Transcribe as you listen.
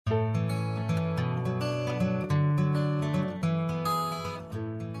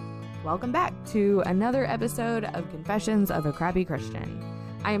Welcome back to another episode of Confessions of a Crappy Christian.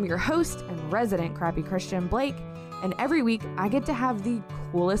 I am your host and resident crappy Christian, Blake, and every week I get to have the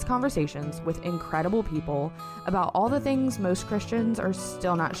coolest conversations with incredible people about all the things most Christians are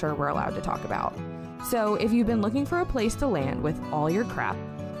still not sure we're allowed to talk about. So if you've been looking for a place to land with all your crap,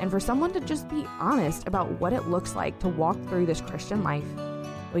 and for someone to just be honest about what it looks like to walk through this Christian life,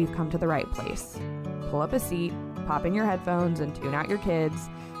 well, you've come to the right place. Pull up a seat, pop in your headphones, and tune out your kids,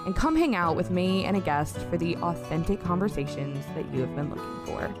 and come hang out with me and a guest for the authentic conversations that you have been looking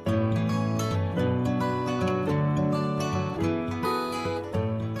for.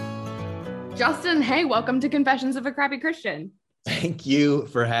 Justin, hey, welcome to Confessions of a Crappy Christian. Thank you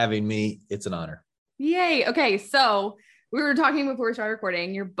for having me. It's an honor. Yay. Okay, so we were talking before we started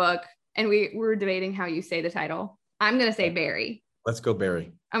recording your book, and we were debating how you say the title. I'm going to say Barry. Let's go,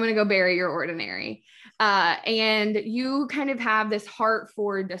 Barry. I'm going to go Barry, Your Ordinary. And you kind of have this heart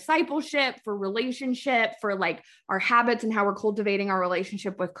for discipleship, for relationship, for like our habits and how we're cultivating our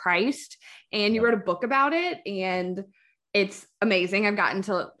relationship with Christ. And you wrote a book about it, and it's amazing. I haven't gotten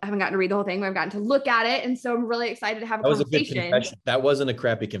to read the whole thing, but I've gotten to look at it. And so I'm really excited to have a conversation. That was a good confession. That wasn't a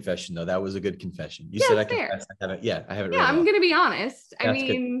crappy confession, though. That was a good confession. You said I confessed. I haven't read it. Yeah, I'm going to be honest. I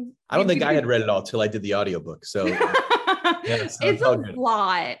don't think I had read it all till I did the audiobook. So it's a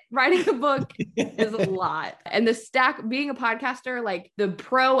lot. Writing a book is a lot. And the stack, being a podcaster, like the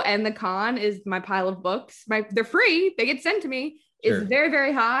pro and the con is my pile of books. They're free. They get sent to me. Is very,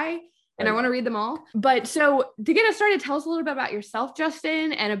 very high. And I want to read them all. But so to get us started, tell us a little bit about yourself,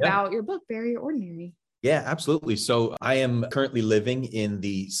 Justin, and about your book, Barry, Your Ordinary. Yeah, absolutely. So I am currently living in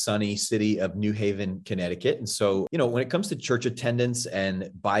the sunny city of New Haven, Connecticut. And so, when it comes to church attendance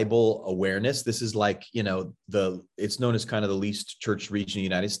and Bible awareness, this is like, it's known as kind of the least church region in the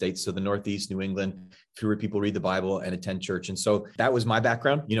United States. So the Northeast, New England, fewer people read the Bible and attend church. And so that was my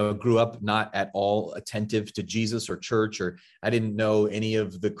background. Grew up not at all attentive to Jesus or church, or I didn't know any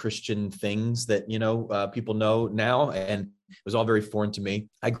of the Christian things that, people know now. And it was all very foreign to me.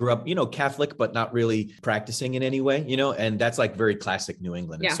 I grew up, Catholic, but not really practicing in any way, and that's like very classic New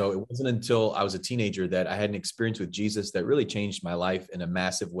England. And so it wasn't until I was a teenager that I had an experience with Jesus that really changed my life in a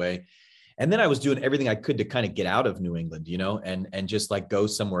massive way. And then I was doing everything I could to kind of get out of New England, and just like go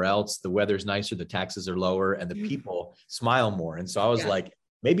somewhere else. The weather's nicer, the taxes are lower, and the people smile more. And so I was like,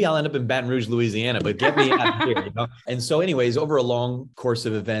 maybe I'll end up in Baton Rouge, Louisiana, but get me out of here, And so anyways, over a long course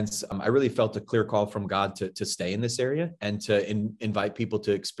of events, I really felt a clear call from God to stay in this area and to invite people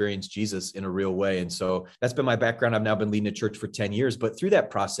to experience Jesus in a real way. And so that's been my background. I've now been leading a church for 10 years, but through that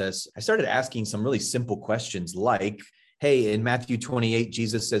process, I started asking some really simple questions like, hey, in Matthew 28,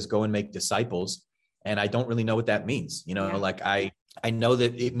 Jesus says, go and make disciples. And I don't really know what that means. Like I know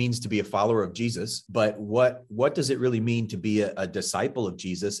that it means to be a follower of Jesus, but what does it really mean to be a disciple of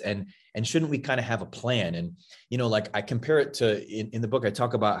Jesus? And shouldn't we kind of have a plan? And, like I compare it to in the book, I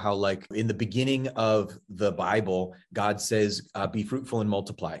talk about how like in the beginning of the Bible, God says, be fruitful and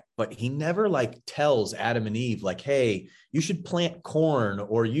multiply, but he never like tells Adam and Eve like, hey, you should plant corn,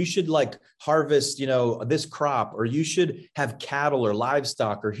 or you should like harvest, this crop, or you should have cattle or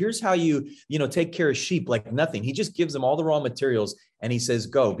livestock, or here's how you take care of sheep, like nothing. He just gives them all the raw materials. And he says,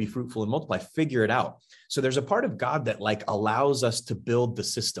 go be fruitful and multiply, figure it out. So there's a part of God that like allows us to build the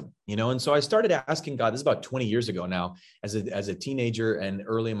system, And so I started asking God, this is about 20 years ago now, as a teenager and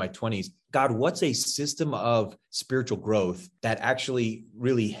early in my 20s, God, what's a system of spiritual growth that actually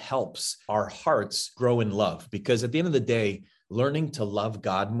really helps our hearts grow in love? Because at the end of the day, learning to love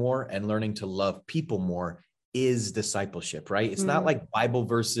God more and learning to love people more is discipleship, right? It's not like Bible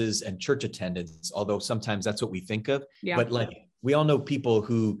verses and church attendance, although sometimes that's what we think of, but like, we all know people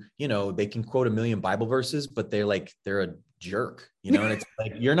who, they can quote a million Bible verses, but they're a jerk, and it's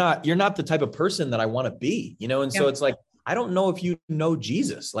like, you're not the type of person that I want to be, And so it's like, I don't know if you know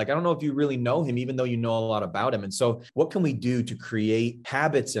Jesus. Like, I don't know if you really know him, even though you know a lot about him. And so what can we do to create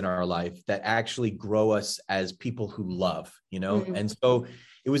habits in our life that actually grow us as people who love, And so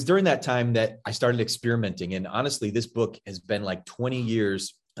it was during that time that I started experimenting. And honestly, this book has been like 20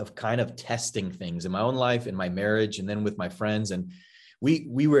 years of kind of testing things in my own life, in my marriage, and then with my friends. And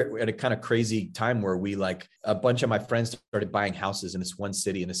we were at a kind of crazy time where we like a bunch of my friends started buying houses in this one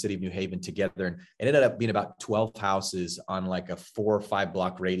city, in the city of New Haven together. And it ended up being about 12 houses on like a 4 or 5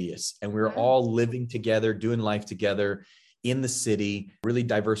 block radius. And we were all living together, doing life together in the city, really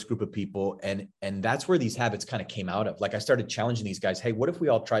diverse group of people. And that's where these habits kind of came out of. Like I started challenging these guys, hey, what if we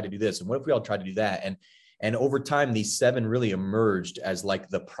all try to do this? And what if we all try to do that? And over time, these 7 really emerged as like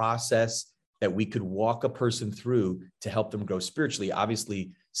the process that we could walk a person through to help them grow spiritually,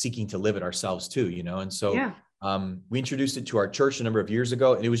 obviously seeking to live it ourselves too, And so We introduced it to our church a number of years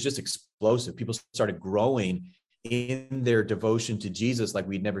ago, and it was just explosive. People started growing in their devotion to Jesus like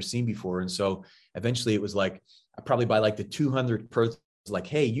we'd never seen before. And so eventually it was like, probably by like the 200th person, like,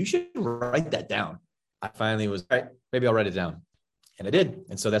 hey, you should write that down. I finally was, all right, maybe I'll write it down. And I did.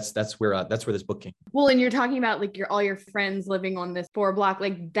 And so that's where this book came. Well, and you're talking about like all your friends living on this 4 block,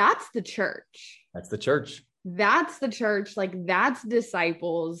 like that's the church. That's the church. That's the church. Like that's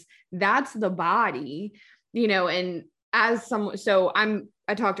disciples. That's the body, and as someone, so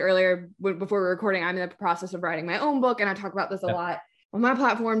I talked earlier before we were recording, I'm in the process of writing my own book. And I talk about this a lot on my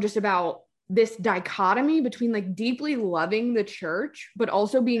platform, just about this dichotomy between like deeply loving the church, but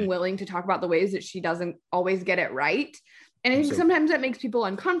also being willing to talk about the ways that she doesn't always get it right. And I think sometimes that makes people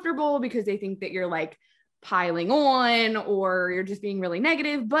uncomfortable because they think that you're like piling on or you're just being really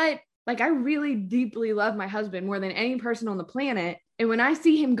negative. But like, I really deeply love my husband more than any person on the planet. And when I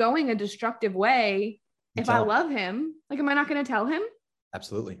see him going a destructive way, if I love him, like, am I not going to tell him?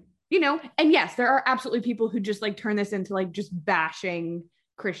 Absolutely. And yes, there are absolutely people who just like turn this into like just bashing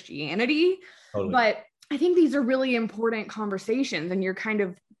Christianity. Totally. But I think these are really important conversations, and you're kind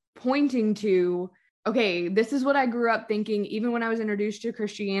of pointing to, okay, this is what I grew up thinking, even when I was introduced to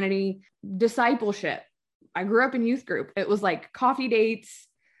Christianity. Discipleship. I grew up in youth group. It was like coffee dates,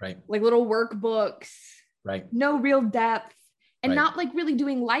 right? Like little workbooks, right? No real depth, and not like really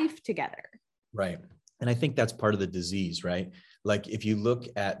doing life together. Right. And I think that's part of the disease, right? Like if you look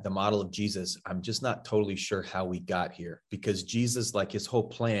at the model of Jesus, I'm just not totally sure how we got here, because Jesus, like his whole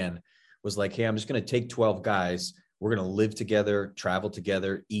plan was like, hey, I'm just going to take 12 guys. We're going to live together, travel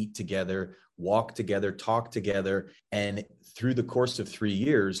together, eat together, walk together, talk together. And through the course of 3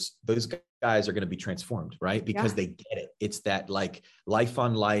 years, those guys are going to be transformed, right? Because they get it. It's that like life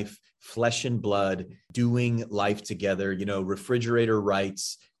on life, flesh and blood, doing life together, refrigerator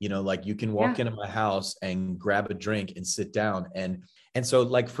rights, like you can walk into my house and grab a drink and sit down. And so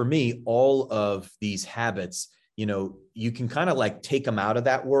like for me, all of these habits, you can kind of like take them out of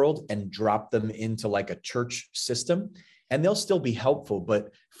that world and drop them into like a church system, and they'll still be helpful.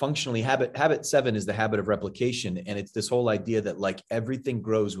 But functionally, habit 7 is the habit of replication. And it's this whole idea that like everything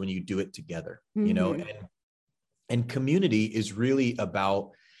grows when you do it together, and community is really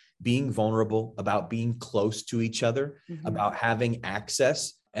about being vulnerable, about being close to each other, about having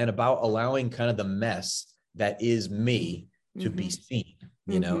access, and about allowing kind of the mess that is me to be seen,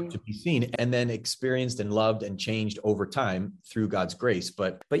 to be seen and then experienced and loved and changed over time through God's grace.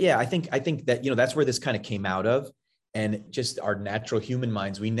 But yeah, I think that, that's where this kind of came out of. And just our natural human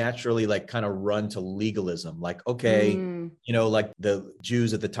minds, we naturally like kind of run to legalism. Like, okay, like the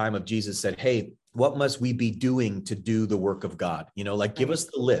Jews at the time of Jesus said, hey, what must we be doing to do the work of God? Give us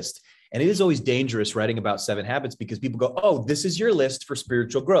the list. And it is always dangerous writing about 7 habits, because people go, oh, this is your list for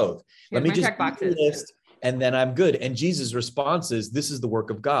spiritual growth. Let me just do the list and then I'm good. And Jesus' response is, this is the work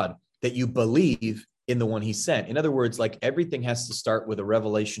of God, that you believe in the one he sent. In other words, like everything has to start with a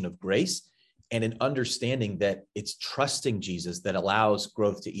revelation of grace and an understanding that it's trusting Jesus that allows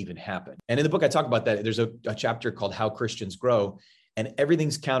growth to even happen. And in the book, I talk about that. There's a chapter called How Christians Grow, and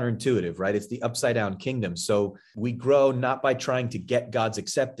everything's counterintuitive, right? It's the upside down kingdom. So we grow not by trying to get God's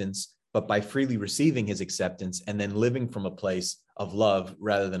acceptance, but by freely receiving his acceptance and then living from a place of love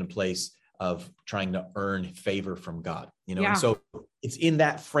rather than a place of trying to earn favor from God, And so it's in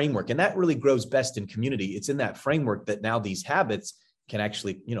that framework, and that really grows best in community. It's in that framework that now these habits can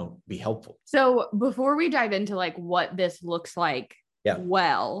actually, be helpful. So before we dive into like what this looks like,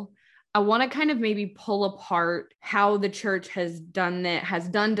 I want to kind of maybe pull apart how the church has done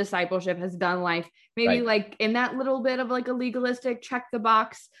discipleship, has done life, maybe like in that little bit of like a legalistic check the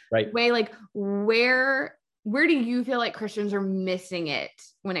box way, like where do you feel like Christians are missing it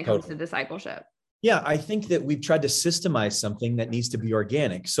when it comes to discipleship? Yeah, I think that we've tried to systemize something that needs to be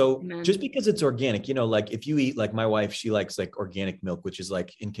organic. So just because it's organic, like if you eat, like my wife, she likes like organic milk, which is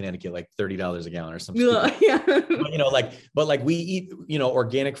like in Connecticut, like $30 a gallon or something. But like we eat,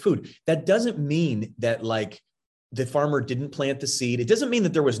 organic food. That doesn't mean that like the farmer didn't plant the seed. It doesn't mean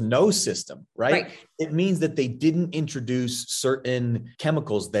that there was no system, right? It means that they didn't introduce certain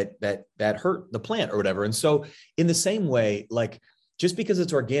chemicals that hurt the plant or whatever. And so in the same way, like, just because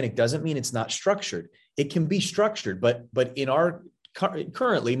it's organic doesn't mean it's not structured. It can be structured, but in our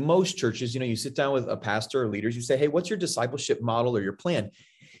currently most churches, you sit down with a pastor or leaders, you say, hey, what's your discipleship model or your plan?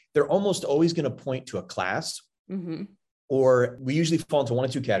 They're almost always going to point to a class Or we usually fall into one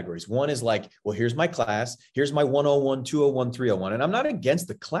of two categories. One is like, well, here's my class, here's my 101, 201, 301. And I'm not against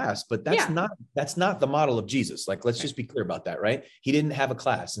the class, but that's not the model of Jesus. Like, let's just be clear about that, right? He didn't have a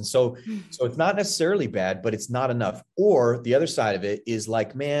class. And so it's not necessarily bad, but it's not enough. Or the other side of it is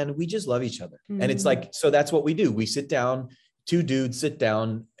like, man, we just love each other. And it's like, so that's what we do. We sit down, two dudes sit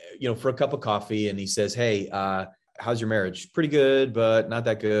down, for a cup of coffee, and he says, hey, how's your marriage? Pretty good, but not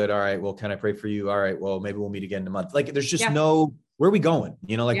that good. All right. Well, can I pray for you? All right. Well, maybe we'll meet again in a month. Like, there's just where are we going?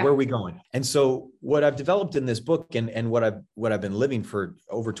 Where are we going? And so what I've developed in this book and what I've been living for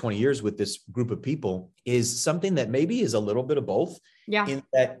over 20 years with this group of people is something that maybe is a little bit of both. Yeah. In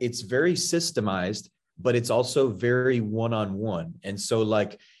that it's very systemized, but it's also very one-on-one. And so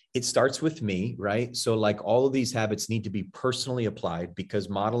like, it starts with me, right? So like all of these habits need to be personally applied because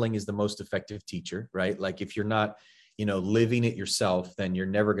modeling is the most effective teacher, right? Like if you're not, living it yourself, then you're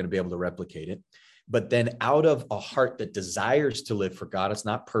never going to be able to replicate it. But then out of a heart that desires to live for God, it's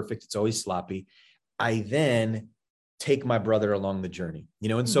not perfect, it's always sloppy. I then take my brother along the journey,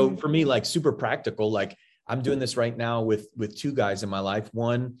 and so for me, like super practical, like I'm doing this right now with two guys in my life.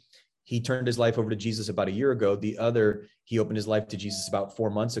 One, he turned his life over to Jesus about a year ago. The other, he opened his life to Jesus about 4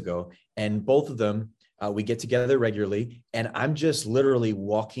 months ago. And both of them, we get together regularly, and I'm just literally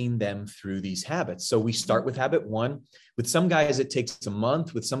walking them through these habits. So we start with habit one. With some guys, it takes a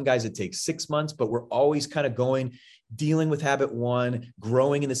month. With some guys, it takes 6 months, but we're always kind of dealing with habit one,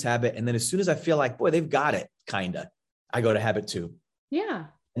 growing in this habit. And then as soon as I feel like, boy, they've got it, I go to habit two. Yeah.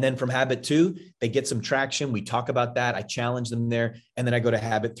 And then from habit two, they get some traction. We talk about that. I challenge them there. And then I go to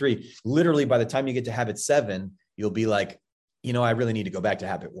habit three. Literally, by the time you get to habit seven, you'll be like, I really need to go back to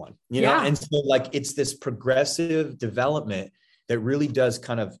habit one, know? And so like, it's this progressive development that really does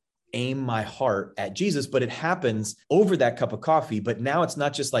kind of aim my heart at Jesus, but it happens over that cup of coffee. But now it's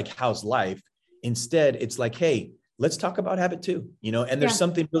not just like, how's life? Instead, it's like, hey, let's talk about habit two, and there's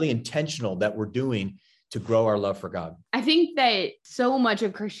something really intentional that we're doing to grow our love for God. I think that so much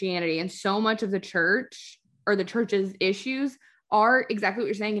of Christianity and so much of the church or the church's issues are exactly what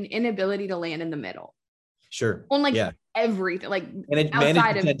you're saying, an inability to land in the middle. Sure. On everything, like and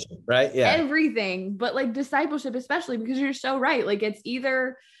outside of right? Yeah. Everything, but like discipleship, especially because you're so right. Like it's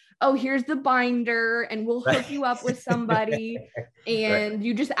either, oh, here's the binder and we'll hook you up with somebody and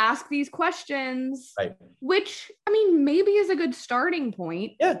you just ask these questions, which I mean, maybe is a good starting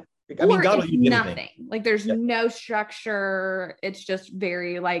point. Yeah. I mean, God will use nothing. Like there's no structure. It's just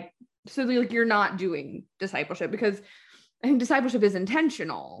very so like you're not doing discipleship, because I think discipleship is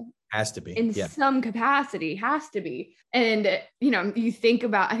intentional. Has to be. In some capacity, has to be. And, you think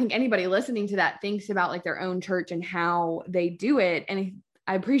about, I think anybody listening to that thinks about like their own church and how they do it. And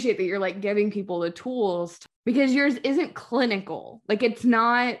I appreciate that you're like giving people the tools because yours isn't clinical. Like it's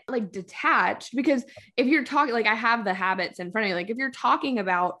not like detached, because if you're talking, like I have the habits in front of you, like if you're talking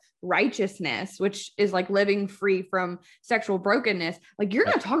about righteousness, which is like living free from sexual brokenness, like you're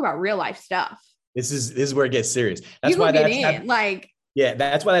going to talk about real life stuff. This is where it gets serious. That's why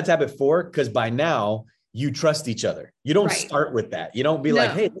that's why that's habit 4. Because by now you trust each other. You don't start with that. You don't be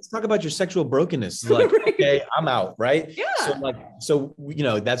like, hey, let's talk about your sexual brokenness. It's like, okay, I'm out. Right. Yeah. So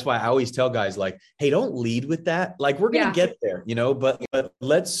that's why I always tell guys like, hey, don't lead with that. Like we're going to get there, but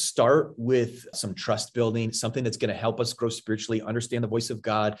let's start with some trust building, something that's going to help us grow spiritually, understand the voice of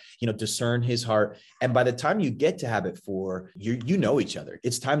God, discern his heart. And by the time you get to habit 4, you know each other.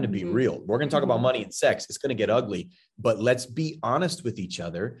 It's time to be real. We're going to talk about money and sex. It's going to get ugly, but let's be honest with each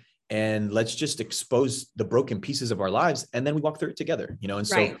other. And let's just expose the broken pieces of our lives. And then we walk through it together, and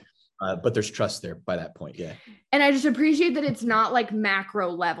so, but there's trust there by that point. Yeah. And I just appreciate that it's not like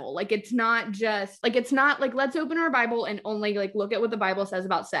macro level. Like, it's not just like, it's not like, let's open our Bible and only like, look at what the Bible says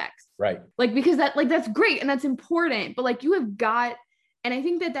about sex. Right. Like, because that's great. And that's important, but like you have got, and I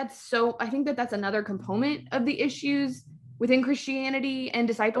think that's another component of the issues within Christianity and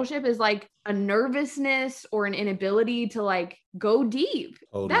discipleship is like a nervousness or an inability to like go deep.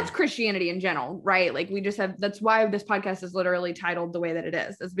 Totally. That's Christianity in general, right? Like that's why this podcast is literally titled the way that it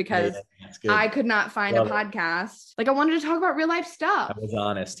is because I could not find a podcast. Like I wanted to talk about real life stuff. I was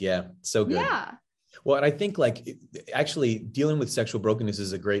honest. Yeah. So good. Yeah. Well, and I think like actually dealing with sexual brokenness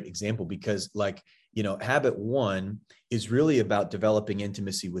is a great example because like, habit 1 is really about developing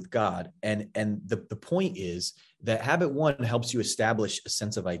intimacy with God. And the point is that habit 1 helps you establish a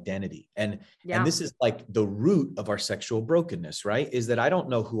sense of identity. And this is like the root of our sexual brokenness, right? Is that I don't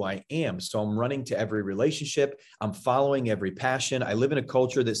know who I am. So I'm running to every relationship. I'm following every passion. I live in a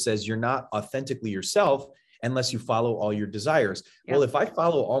culture that says you're not authentically yourself unless you follow all your desires. Yeah. Well, if I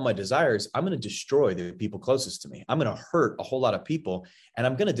follow all my desires, I'm going to destroy the people closest to me. I'm going to hurt a whole lot of people and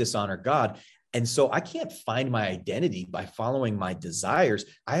I'm going to dishonor God. And so I can't find my identity by following my desires.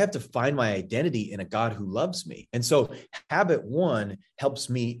 I have to find my identity in a God who loves me. And so habit 1 helps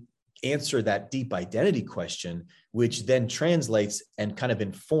me answer that deep identity question, which then translates and kind of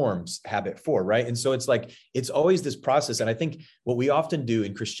informs habit 4, right? And so it's like, it's always this process. And I think what we often do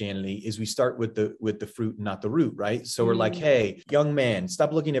in Christianity is we start with the fruit, not the root, right? So we're like, hey, young man,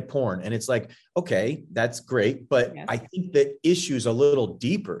 stop looking at porn. And it's like, okay, that's great. But I think the issue's a little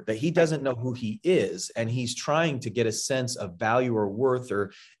deeper, that he doesn't know who he is. And he's trying to get a sense of value or worth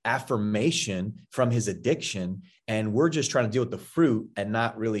or affirmation from his addiction. And we're just trying to deal with the fruit and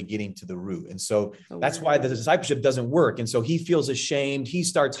not really getting to the root. And so that's why the discipleship doesn't work. And so he feels ashamed. He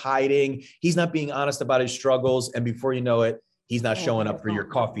starts hiding. He's not being honest about his struggles. And before you know it, he's not showing up for your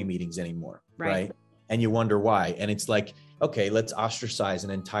coffee meetings anymore. Right. And you wonder why. And it's like, okay, let's ostracize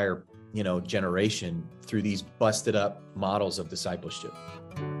an entire, generation through these busted up models of discipleship.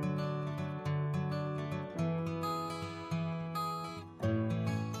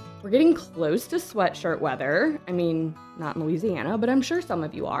 We're getting close to sweatshirt weather. I mean, not in Louisiana, but I'm sure some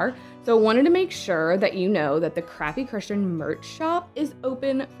of you are. So I wanted to make sure that you know that the Crappy Christian merch shop is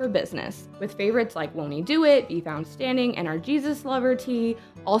open for business, with favorites like Won't He Do It, Be Found Standing, and our Jesus Lover tee,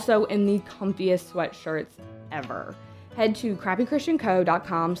 also in the comfiest sweatshirts ever. Head to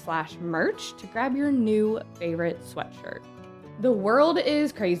crappychristianco.com/merch to grab your new favorite sweatshirt. The world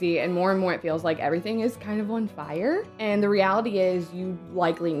is crazy, and more it feels like everything is kind of on fire. And the reality is you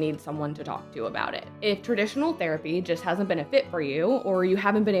likely need someone to talk to about it. If traditional therapy just hasn't been a fit for you, or you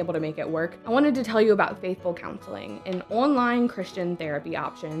haven't been able to make it work, I wanted to tell you about Faithful Counseling, an online Christian therapy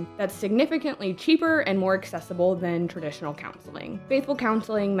option that's significantly cheaper and more accessible than traditional counseling. Faithful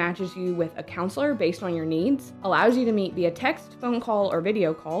Counseling matches you with a counselor based on your needs, allows you to meet via text, phone call, or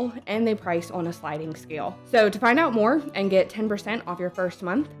video call, and they price on a sliding scale. So to find out more and get 10% off your first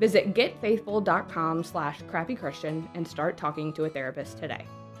month, visit getfaithful.com/crappychristian and start talking to a therapist today.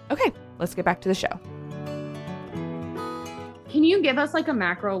 Okay, let's get back to the show. Can you give us like a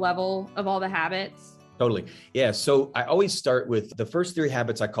macro level of all the habits? Totally. Yeah. So I always start with the first 3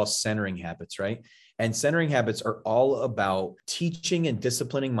 habits I call centering habits, right? And centering habits are all about teaching and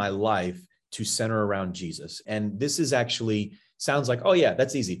disciplining my life to center around Jesus. And this is actually sounds like, oh yeah,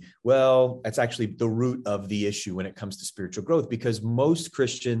 that's easy. Well, that's actually the root of the issue when it comes to spiritual growth, because most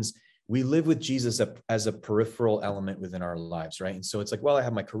Christians, we live with Jesus as a peripheral element within our lives, right? And so it's like, well, I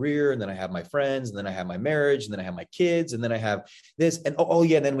have my career, and then I have my friends, and then I have my marriage, and then I have my kids, and then I have this, and oh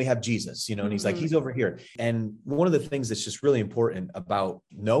yeah, and then we have Jesus, and he's like, he's over here. And one of the things that's just really important about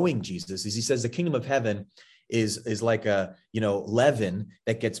knowing Jesus is he says the kingdom of heaven is like a, leaven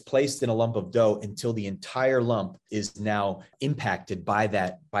that gets placed in a lump of dough until the entire lump is now impacted by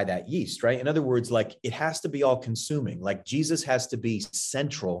that yeast, right? In other words, like it has to be all consuming. Like Jesus has to be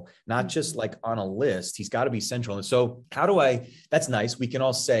central, not just like on a list. He's got to be central. And so that's nice. We can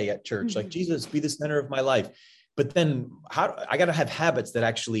all say at church, like, Jesus, be the center of my life. But then I got to have habits that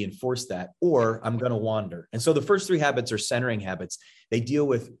actually enforce that, or I'm going to wander. And so the first 3 habits are centering habits. They deal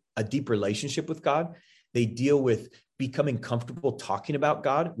with a deep relationship with God. They deal with becoming comfortable talking about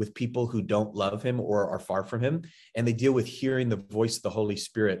God with people who don't love him or are far from him. And they deal with hearing the voice of the Holy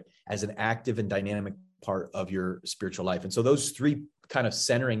Spirit as an active and dynamic part of your spiritual life. And so those 3 kind of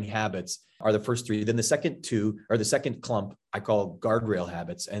centering habits are the first 3. Then the second 2, or the second clump, I call guardrail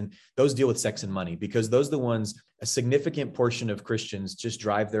habits. And those deal with sex and money, because those are the ones, a significant portion of Christians just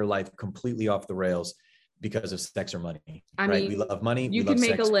drive their life completely off the rails because of sex or money, right? We love money. You can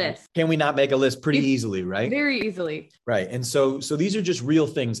make a list. Can we not make a list pretty easily, right? Very easily. Right. And so these are just real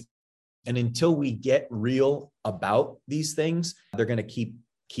things. And until we get real about these things, they're going to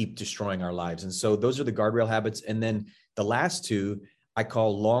keep destroying our lives. And so those are the guardrail habits. And then the last 2, I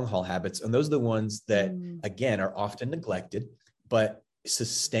call long haul habits. And those are the ones that, again, are often neglected, but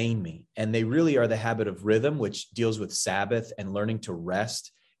sustain me. And they really are the habit of rhythm, which deals with Sabbath and learning to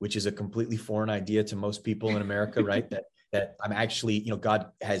rest, which is a completely foreign idea to most people in America, right? That I'm actually,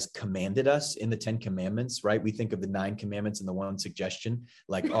 God has commanded us in the 10 commandments, right? We think of the 9 commandments and the 1 suggestion,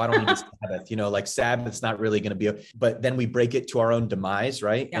 like, oh, I don't need a Sabbath, like Sabbath's not really going to be, but then we break it to our own demise,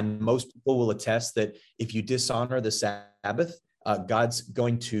 right? Yeah. And most people will attest that if you dishonor the Sabbath, God's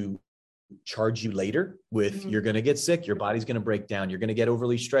going to charge you later with, you're going to get sick, your body's going to break down, you're going to get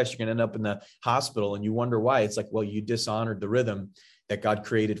overly stressed, you're going to end up in the hospital, and you wonder why. It's like, well, you dishonored the rhythm that God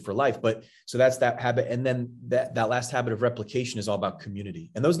created for life. But so that's that habit. And then that last habit of replication is all about community.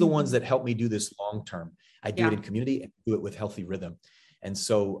 And those are the ones that help me do this long-term. I do it in community and do it with healthy rhythm. And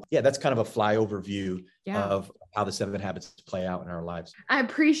so, that's kind of a flyover view of how the 7 habits play out in our lives. I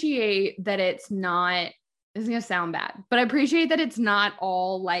appreciate that it's not, this is going to sound bad, but I appreciate that it's not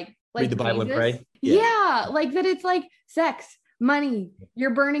all like like read the Bible and Jesus. pray. Yeah, like that it's like sex, money,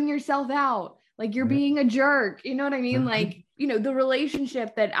 you're burning yourself out, like you're being a jerk. You know what I mean? Like, you know, the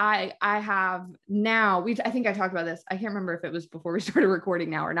relationship that I have now, I think I talked about this. I can't remember if it was before we started recording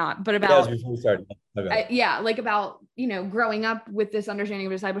now or not, but about before we started. like about, you know, growing up with this understanding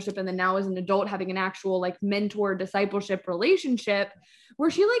of discipleship, and then now as an adult having an actual like mentor discipleship relationship where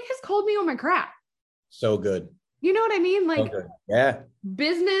she like has called me on my crap. So good. You know what I mean? Like, yeah,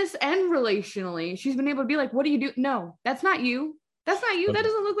 business and relationally, she's been able to be like, what do you do? No, that's not you. That's not you. Okay. That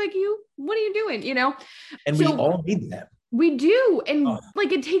doesn't look like you. What are you doing? You know? And so, we all need that. We do. And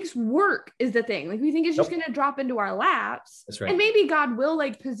like, it takes work is the thing. Like, we think it's just going to drop into our laps. That's right. And maybe God will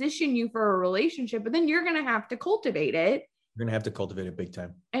like position you for a relationship, but then you're going to have to cultivate it. You're going to have to cultivate it big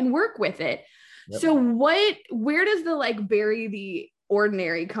time. And work with it. Yep. So where does the like bury the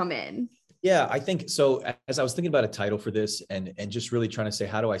ordinary come in? Yeah, I think so. As I was thinking about a title for this and just really trying to say,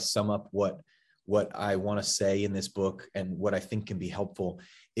 how do I sum up what I want to say in this book and what I think can be helpful,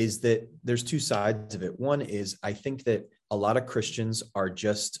 is that there's two sides of it. One is I think that a lot of Christians are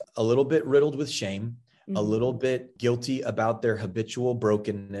just a little bit riddled with shame, a little bit guilty about their habitual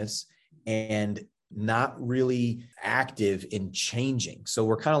brokenness, and not really active in changing. So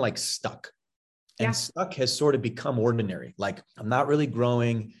we're kind of like stuck. And stuck has sort of become ordinary. Like, I'm not really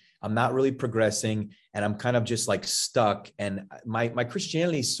growing, I'm not really progressing, and I'm kind of just like stuck. And my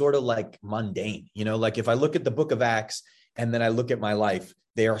Christianity is sort of like mundane, you know, like if I look at the book of Acts and then I look at my life,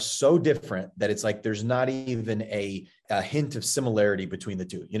 they are so different that it's like, there's not even a hint of similarity between the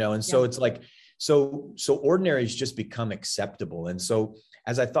two, you know? And so it's like, so ordinary has just become acceptable. And so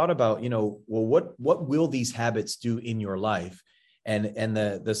as I thought about, you know, well, what will these habits do in your life? And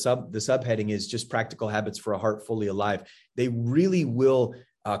the subheading is just practical habits for a heart fully alive. They really will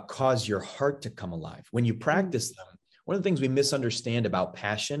cause your heart to come alive. When you practice them, one of the things we misunderstand about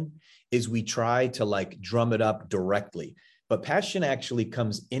passion is we try to like drum it up directly, but passion actually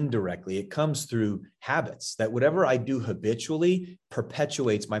comes indirectly. It comes through habits, that whatever I do habitually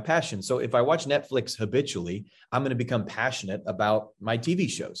perpetuates my passion. So if I watch Netflix habitually, I'm going to become passionate about my TV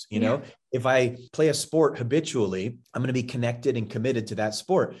shows. You know, if I play a sport habitually, I'm going to be connected and committed to that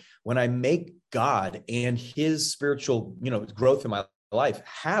sport. When I make God and his spiritual, you know, growth in my life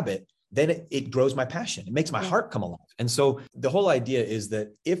habit, then it grows my passion. It makes my heart come alive. And so the whole idea is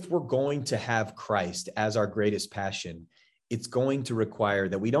that if we're going to have Christ as our greatest passion, it's going to require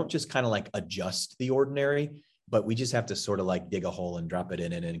that we don't just kind of like adjust the ordinary, but we just have to sort of like dig a hole and drop it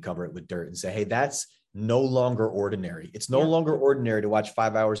in and cover it with dirt and say, hey, that's no longer ordinary. It's no longer ordinary to watch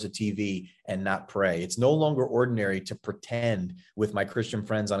 5 hours of TV and not pray. It's no longer ordinary to pretend with my Christian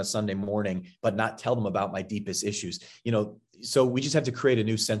friends on a Sunday morning, but not tell them about my deepest issues. You know, so we just have to create a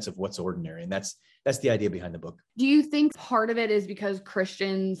new sense of what's ordinary. And that's the idea behind the book. Do you think part of it is because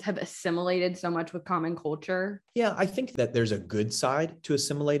Christians have assimilated so much with common culture? Yeah, I think that there's a good side to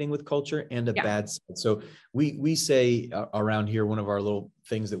assimilating with culture and a bad side. So we say around here, one of our little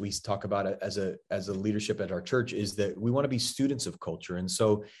things that we talk about as a leadership at our church is that we want to be students of culture. And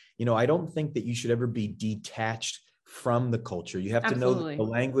so, you know, I don't think that you should ever be detached from the culture. You have to know the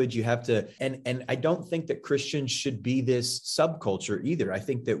language. You have to, and I don't think that Christians should be this subculture either. I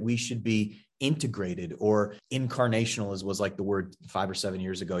think that we should be integrated or incarnational, as was like the word 5 or 7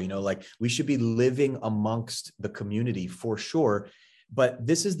 years ago, you know, like we should be living amongst the community for sure. But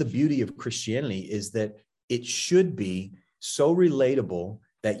this is the beauty of Christianity, is that it should be so relatable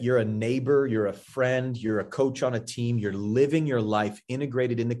that you're a neighbor, you're a friend, you're a coach on a team, you're living your life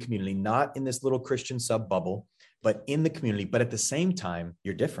integrated in the community, not in this little Christian sub bubble, but in the community. But at the same time,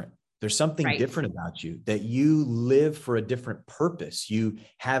 you're different. There's something different about you, that you live for a different purpose. You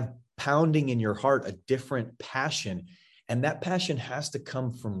have pounding in your heart a different passion. And that passion has to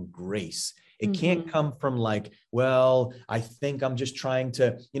come from grace. It can't come from like, well, I think I'm just trying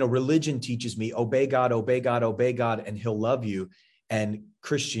to, you know, religion teaches me, obey God, obey God, obey God, and he'll love you. And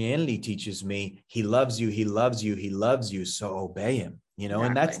Christianity teaches me, he loves you, he loves you, he loves you, so obey him. You know,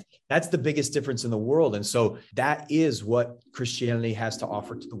 and that's the biggest difference in the world. And so that is what Christianity has to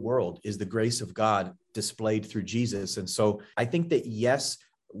offer to the world, is the grace of God displayed through Jesus. And so I think that, yes,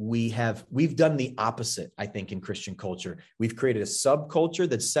 we've done the opposite. I think in Christian culture, we've created a subculture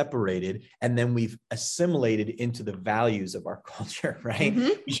that's separated, and then we've assimilated into the values of our culture, right?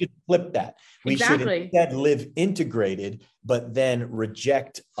 We should flip that. We should instead live integrated, but then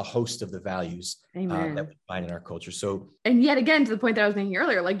reject a host of the values that we find in our culture. So, and yet again, to the point that I was making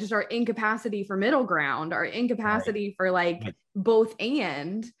earlier, like just our incapacity for middle ground, our incapacity for like both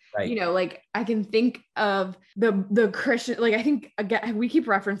and, you know, like I can think of the Christian, like I think again, we keep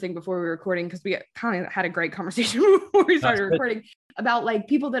referencing before we were recording, because we kind of had a great conversation before we started recording about like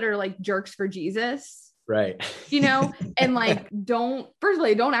people that are like jerks for Jesus. Right. You know, and like, don't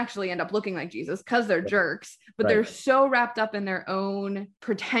actually end up looking like Jesus because they're jerks, but they're so wrapped up in their own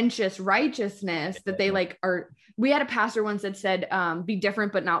pretentious righteousness that they like we had a pastor once that said, be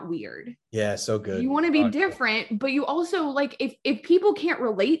different, but not weird. Yeah. So good. You want to be different, but you also like, if people can't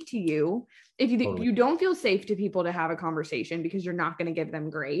relate to you, if you don't feel safe to people to have a conversation because you're not going to give them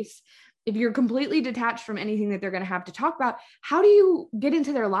grace, if you're completely detached from anything that they're going to have to talk about, how do you get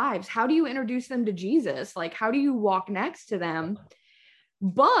into their lives? How do you introduce them to Jesus? Like, how do you walk next to them?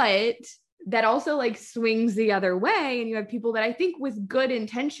 But that also like swings the other way. And you have people that I think with good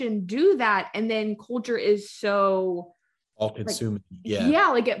intention do that. And then culture is so all consuming.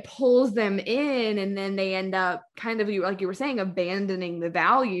 Like it pulls them in, and then they end up kind of, like you were saying, abandoning the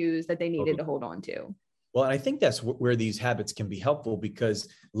values that they needed to hold on to. Well, and I think that's where these habits can be helpful, because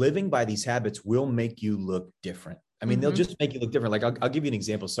living by these habits will make you look different. I mean, they'll just make you look different. Like I'll give you an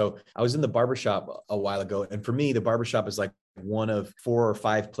example. So I was in the barbershop a while ago. And for me, the barbershop is like one of 4 or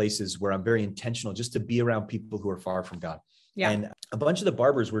 5 places where I'm very intentional just to be around people who are far from God. Yeah. And a bunch of the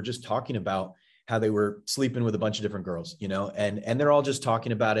barbers were just talking about how they were sleeping with a bunch of different girls, you know, and they're all just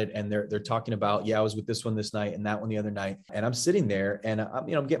talking about it. And they're talking about, I was with this one this night and that one the other night. And I'm sitting there and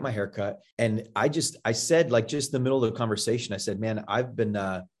I'm getting my hair cut. And I said, like, just in the middle of the conversation, I said, man, I've been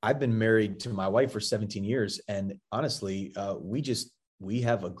married to my wife for 17 years. And honestly, we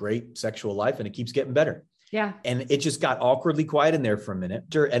have a great sexual life and it keeps getting better. Yeah. And it just got awkwardly quiet in there for a minute.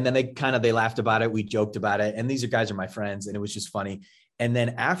 And then they laughed about it. We joked about it. And these guys are my friends. And it was just funny. And then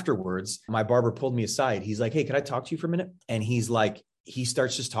afterwards, my barber pulled me aside. He's like, hey, can I talk to you for a minute? And he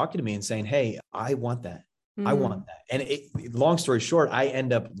starts just talking to me and saying, hey, I want that. I want that. And long story short, I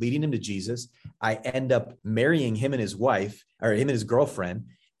end up leading him to Jesus. I end up marrying him and his wife, or him and his girlfriend.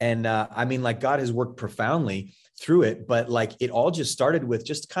 And God has worked profoundly through it. But like, it all just started with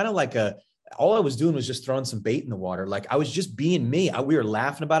just kind of like all I was doing was just throwing some bait in the water. Like I was just being me. We were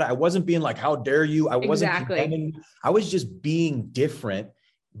laughing about it. I wasn't being like, how dare you? I wasn't condemning. I was just being different,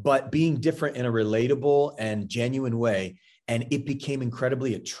 but being different in a relatable and genuine way. And it became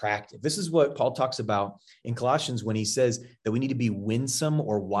incredibly attractive. This is what Paul talks about in Colossians when he says that we need to be winsome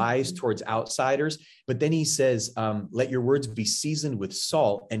or wise towards outsiders. But then he says, let your words be seasoned with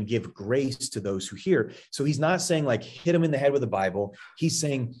salt and give grace to those who hear. So he's not saying like hit them in the head with the Bible. He's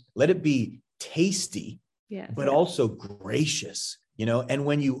saying, let it be tasty, but also gracious. And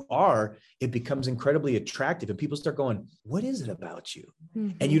when you are, it becomes incredibly attractive and people start going, what is it about you?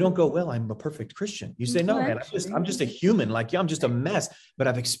 And you don't go, well, I'm a perfect Christian. You say, no, man, I'm just a human. Like, I'm just a mess, but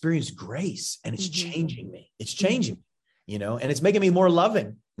I've experienced grace and it's changing me. It's changing me, and it's making me more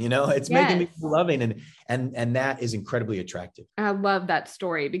loving, it's making me loving. And that is incredibly attractive. I love that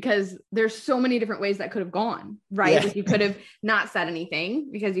story because there's so many different ways that could have gone, right? Yeah. Like you could have not said anything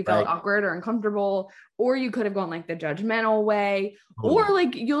because you felt awkward or uncomfortable, or you could have gone like the judgmental way, or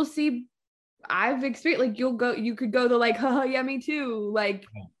like you'll see, I've experienced, like you could go the like, oh yeah, me too. Like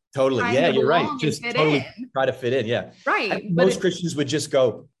totally. Yeah, you're right. Just totally try to fit in. Yeah. Right. Most Christians would just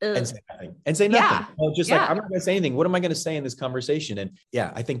go and say nothing. Yeah. Well, just like, I'm not going to say anything. What am I going to say in this conversation? And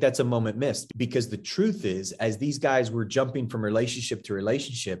I think that's a moment missed, because the truth is, as these guys were jumping from relationship to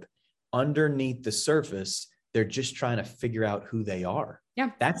relationship, underneath the surface, they're just trying to figure out who they are. Yeah.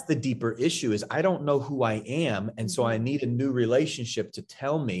 That's the deeper issue, is I don't know who I am. And so I need a new relationship to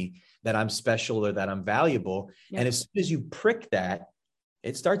tell me that I'm special or that I'm valuable. Yeah. And as soon as you prick that,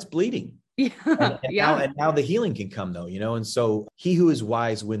 it starts bleeding. And now the healing can come though, and so he who is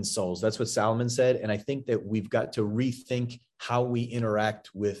wise wins souls. That's what Solomon said. And I think that we've got to rethink how we interact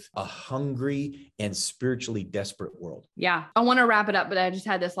with a hungry and spiritually desperate world. Yeah. I want to wrap it up, but I just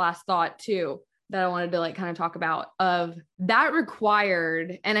had this last thought too that I wanted to like kind of talk about, of that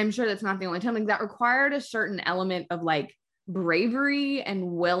required, and I'm sure that's not the only time, like that required a certain element of like bravery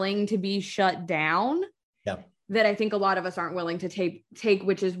and willing to be shut down. Yeah. That I think a lot of us aren't willing to take,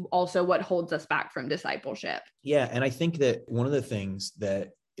 which is also what holds us back from discipleship. Yeah. And I think that one of the things that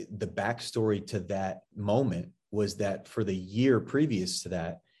the backstory to that moment was that for the year previous to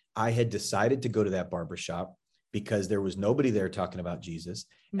that, I had decided to go to that barbershop because there was nobody there talking about Jesus.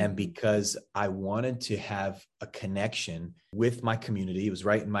 And because I wanted to have a connection with my community. It was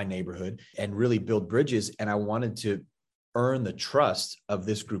right in my neighborhood, and really build bridges. And I wanted to earn the trust of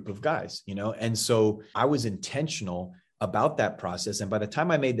this group of guys, and so I was intentional about that process. And by the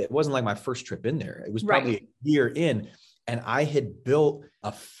time I made that, it wasn't like my first trip in there. It was probably Right. a year in. And I had built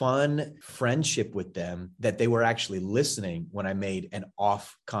a fun friendship with them that they were actually listening when I made an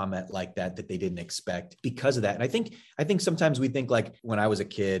off comment like that they didn't expect because of that. And I think sometimes we think like when I was a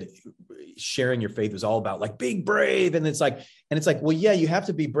kid, sharing your faith was all about like being brave. And it's like, well, yeah, you have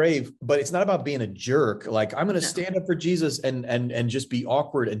to be brave, but it's not about being a jerk. Like I'm going to stand up for Jesus and just be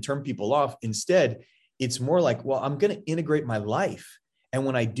awkward and turn people off. Instead, it's more like, well, I'm going to integrate my life. And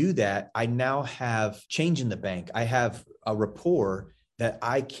when I do that, I now have change in the bank. I have a rapport that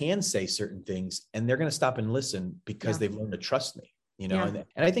I can say certain things and they're going to stop and listen because they've learned to trust me, you know?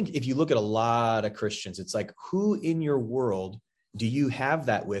 And I think if you look at a lot of Christians, it's like, who in your world do you have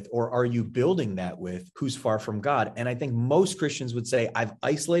that with, or are you building that with who's far from God? And I think most Christians would say, I've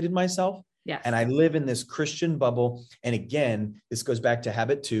isolated myself. Yes. And I live in this Christian bubble. And again, this goes back to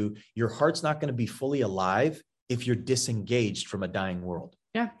habit 2. Your heart's not going to be fully alive if you're disengaged from a dying world.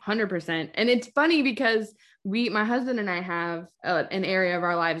 Yeah, 100%. And it's funny because my husband and I have an area of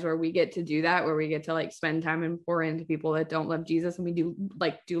our lives where we get to do that, where we get to like spend time and pour into people that don't love Jesus, and we do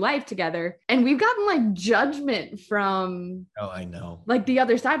life together. And we've gotten like judgment from, oh, I know, like the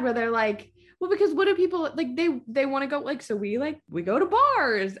other side where they're like, well, because what do people like, they want to go like, so we go to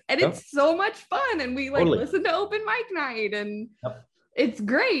bars and it's so much fun. And we listen to open mic night and it's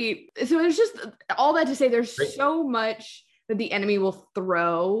great. So there's just all that to say, there's so much that the enemy will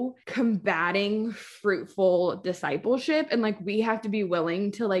throw combating fruitful discipleship. And like, we have to be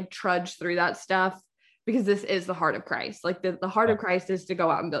willing to like trudge through that stuff because this is the heart of Christ. Like the heart of Christ is to go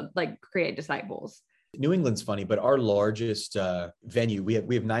out and build, like create disciples. New England's funny, but our largest venue, we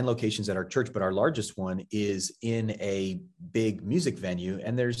have 9 locations at our church, but our largest one is in a big music venue.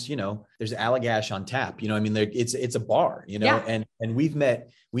 And there's Allagash on tap, I mean, it's a bar, and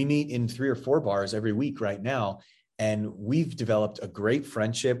we meet in 3 or 4 bars every week right now. And we've developed a great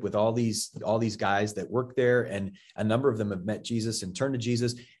friendship with all these guys that work there. And a number of them have met Jesus and turned to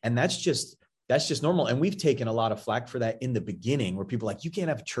Jesus. And that's just normal. And we've taken a lot of flack for that in the beginning, where people are like, you can't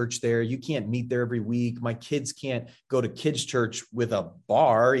have church there. You can't meet there every week. My kids can't go to kids' church with a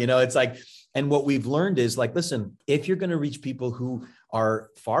bar. It's like, and what we've learned is like, listen, if you're going to reach people who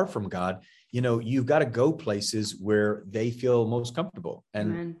are far from God, you've got to go places where they feel most comfortable.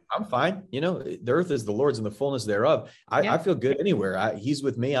 And Amen. I'm fine. The earth is the Lord's and the fullness thereof. I feel good anywhere. He's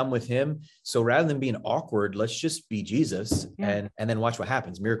with me. I'm with him. So rather than being awkward, let's just be Jesus and then watch what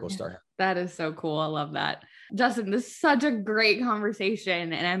happens. Miracles start. That is so cool. I love that. Justin, this is such a great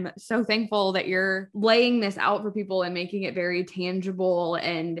conversation. And I'm so thankful that you're laying this out for people and making it very tangible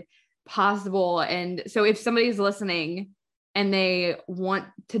and possible. And so if somebody's listening and they want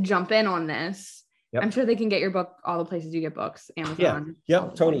to jump in on this, I'm sure they can get your book, all the places you get books, Amazon. Yeah,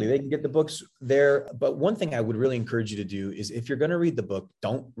 totally. They can get the books there. But one thing I would really encourage you to do is if you're going to read the book,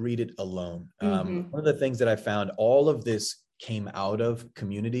 don't read it alone. One of the things that I found, all of this came out of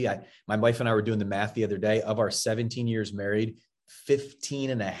community. My wife and I were doing the math the other day. Of our 17 years married, 15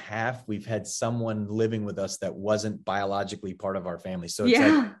 and a half, we've had someone living with us that wasn't biologically part of our family. So it's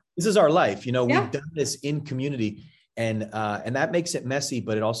like, this is our life. We've done this in community. And that makes it messy,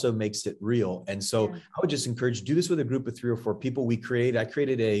 but it also makes it real. And so I would just encourage you, do this with a group of 3 or 4 people. I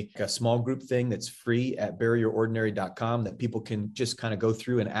created a small group thing that's free at buryyourordinary.com that people can just kind of go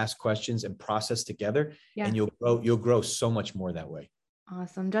through and ask questions and process together. And you'll grow so much more that way.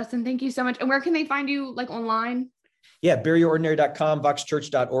 Awesome. Justin, thank you so much. And where can they find you, like online? Yeah, buryyourordinary.com,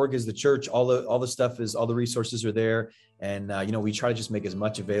 voxchurch.org is the church. All the stuff is, all the resources are there. And, we try to just make as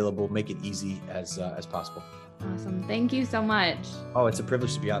much available, make it easy as possible. Awesome. Thank you so much. Oh, it's a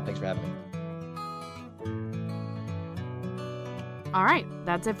privilege to be on. Thanks for having me. All right.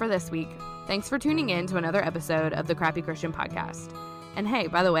 That's it for this week. Thanks for tuning in to another episode of the Crappy Christian Podcast. And hey,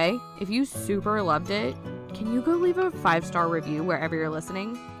 by the way, if you super loved it, can you go leave a 5-star review wherever you're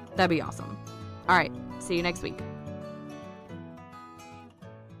listening? That'd be awesome. All right. See you next week.